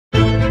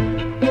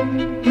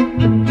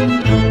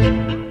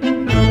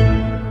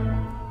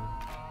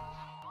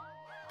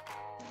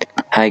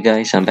Hi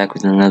guys, I'm back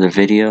with another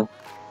video.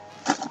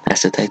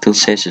 As the title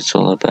says, it's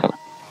all about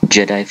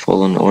Jedi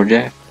Fallen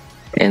Order,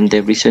 and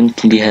there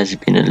recently has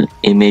been an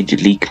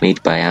image leak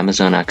made by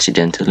Amazon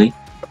accidentally.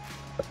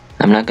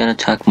 I'm not gonna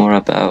talk more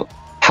about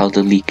how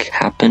the leak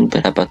happened,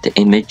 but about the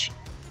image.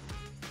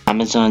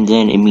 Amazon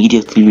then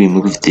immediately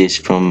removed this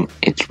from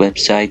its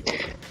website,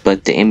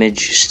 but the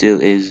image still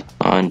is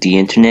on the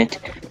internet.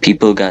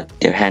 People got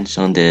their hands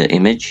on the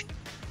image.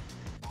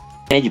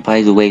 The image,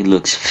 by the way,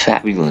 looks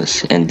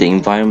fabulous, and the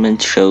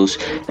environment shows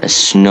a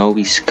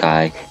snowy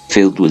sky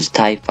filled with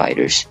TIE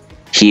fighters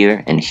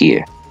here and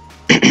here.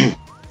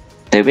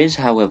 There is,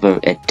 however,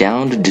 a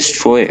downed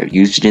destroyer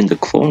used in the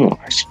Clone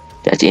Wars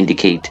that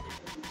indicate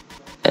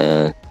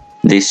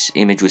this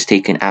image was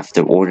taken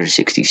after Order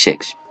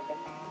 66.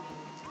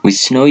 With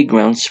snowy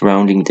ground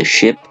surrounding the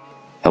ship,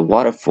 a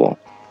waterfall,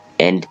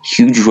 and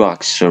huge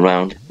rocks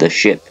surround the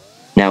ship.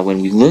 Now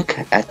when we look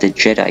at the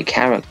Jedi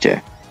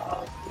character,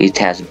 it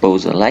has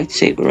both a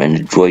lightsaber and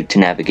a droid to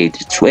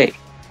navigate its way.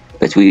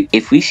 But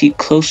if we see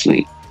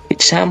closely,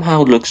 it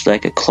somehow looks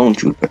like a clone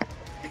trooper.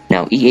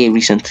 Now EA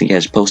recently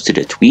has posted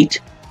a tweet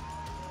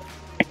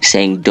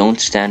saying don't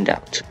stand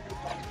out.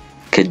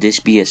 Could this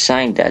be a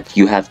sign that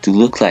you have to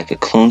look like a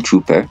clone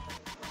trooper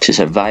to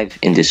survive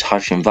in this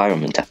harsh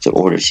environment after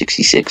Order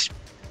 66?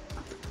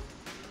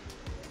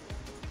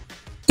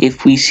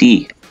 If we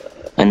see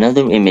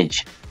another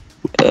image,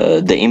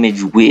 the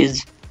image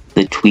with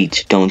the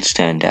tweet don't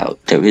stand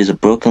out, there is a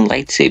broken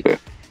lightsaber.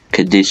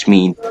 Could this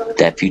mean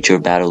that future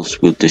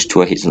battles will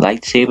destroy his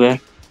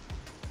lightsaber?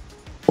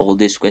 All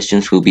these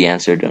questions will be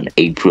answered on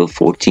April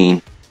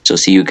 14, so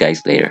see you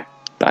guys later.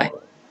 Bye.